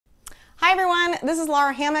this is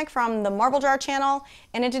Lara Hammock from the Marble Jar channel,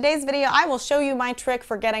 and in today's video I will show you my trick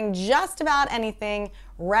for getting just about anything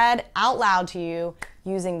read out loud to you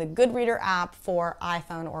using the Goodreader app for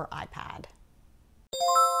iPhone or iPad.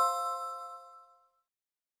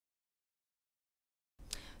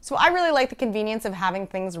 So I really like the convenience of having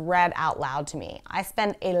things read out loud to me. I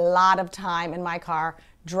spend a lot of time in my car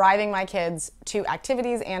driving my kids to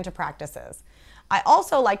activities and to practices. I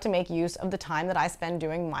also like to make use of the time that I spend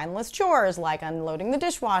doing mindless chores like unloading the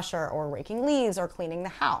dishwasher or raking leaves or cleaning the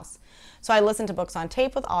house. So I listen to books on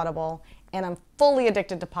tape with Audible, and I'm fully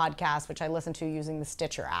addicted to podcasts, which I listen to using the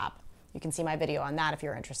Stitcher app. You can see my video on that if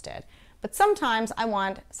you're interested. But sometimes I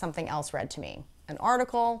want something else read to me, an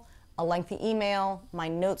article, a lengthy email, my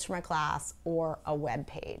notes from a class, or a web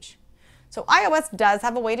page. So iOS does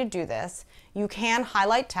have a way to do this. You can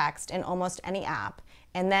highlight text in almost any app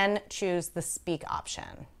and then choose the speak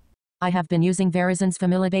option. I have been using Verizon's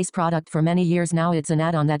family-based product for many years now. It's an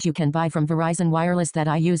add-on that you can buy from Verizon Wireless that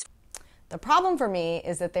I use. The problem for me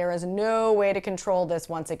is that there is no way to control this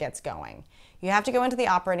once it gets going. You have to go into the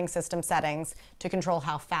operating system settings to control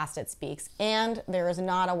how fast it speaks, and there is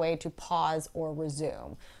not a way to pause or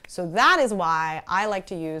resume. So that is why I like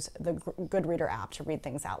to use the Goodreader app to read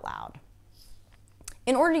things out loud.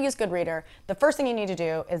 In order to use Goodreader, the first thing you need to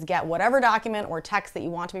do is get whatever document or text that you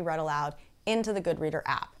want to be read aloud into the Goodreader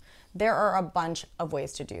app. There are a bunch of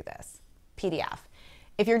ways to do this. PDF.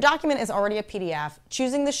 If your document is already a PDF,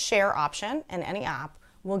 choosing the share option in any app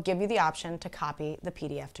will give you the option to copy the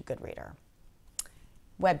PDF to Goodreader.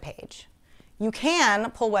 Web page. You can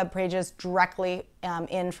pull web pages directly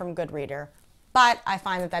in from Goodreader, but I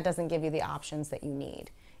find that that doesn't give you the options that you need.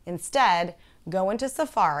 Instead, go into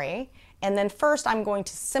Safari, and then first I'm going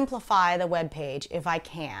to simplify the web page if I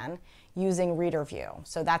can using Reader View.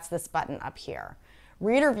 So that's this button up here.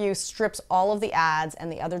 Reader View strips all of the ads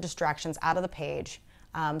and the other distractions out of the page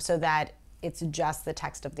so that it's just the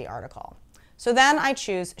text of the article. So then I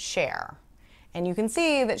choose Share. And you can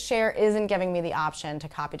see that Share isn't giving me the option to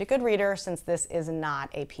copy to Goodreader since this is not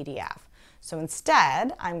a PDF. So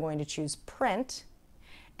instead, I'm going to choose Print,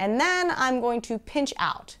 and then I'm going to pinch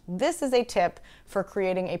out. This is a tip for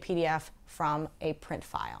creating a PDF from a print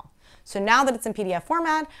file. So now that it's in PDF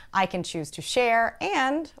format, I can choose to share,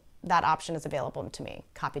 and that option is available to me,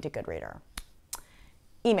 copy to Goodreader.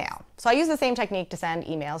 Email. So I use the same technique to send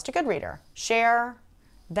emails to Goodreader. Share,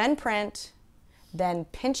 then print, then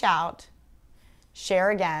pinch out, share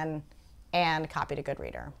again, and copy to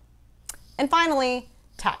Goodreader. And finally,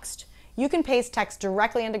 text. You can paste text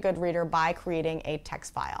directly into Goodreader by creating a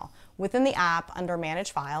text file. Within the app, under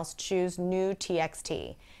Manage Files, choose New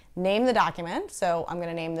TXT. Name the document, so I'm going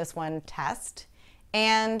to name this one Test,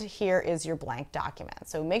 and here is your blank document.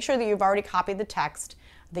 So make sure that you've already copied the text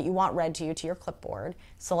that you want read to you to your clipboard.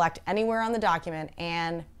 Select anywhere on the document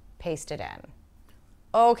and paste it in.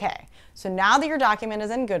 Okay, so now that your document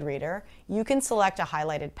is in Goodreader, you can select a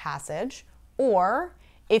highlighted passage, or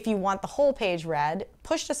if you want the whole page read,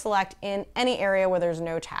 push to select in any area where there's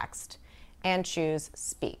no text and choose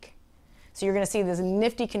Speak. So you're going to see this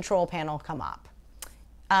nifty control panel come up.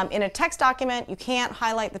 In a text document, you can't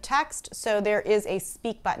highlight the text, so there is a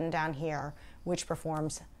Speak button down here which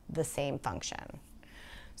performs the same function.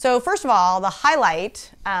 So first of all, the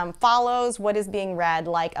highlight follows what is being read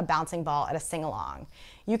like a bouncing ball at a sing-along.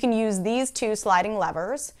 You can use these two sliding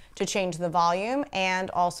levers to change the volume and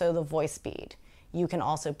also the voice speed. You can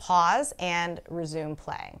also pause and resume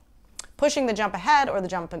play. Pushing the jump ahead or the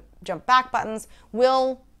jump back buttons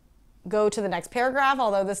will go to the next paragraph,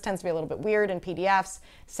 although this tends to be a little bit weird in PDFs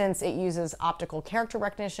since it uses optical character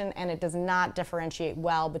recognition and it does not differentiate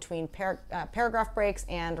well between paragraph breaks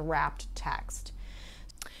and wrapped text.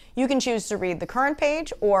 You can choose to read the current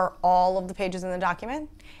page or all of the pages in the document,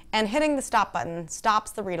 and hitting the stop button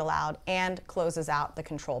stops the read aloud and closes out the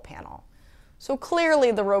control panel. So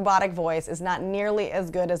clearly the robotic voice is not nearly as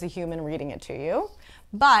good as a human reading it to you,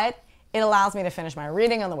 but it allows me to finish my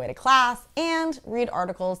reading on the way to class and read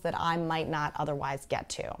articles that I might not otherwise get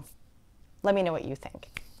to. Let me know what you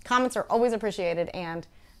think. Comments are always appreciated, and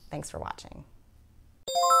thanks for watching.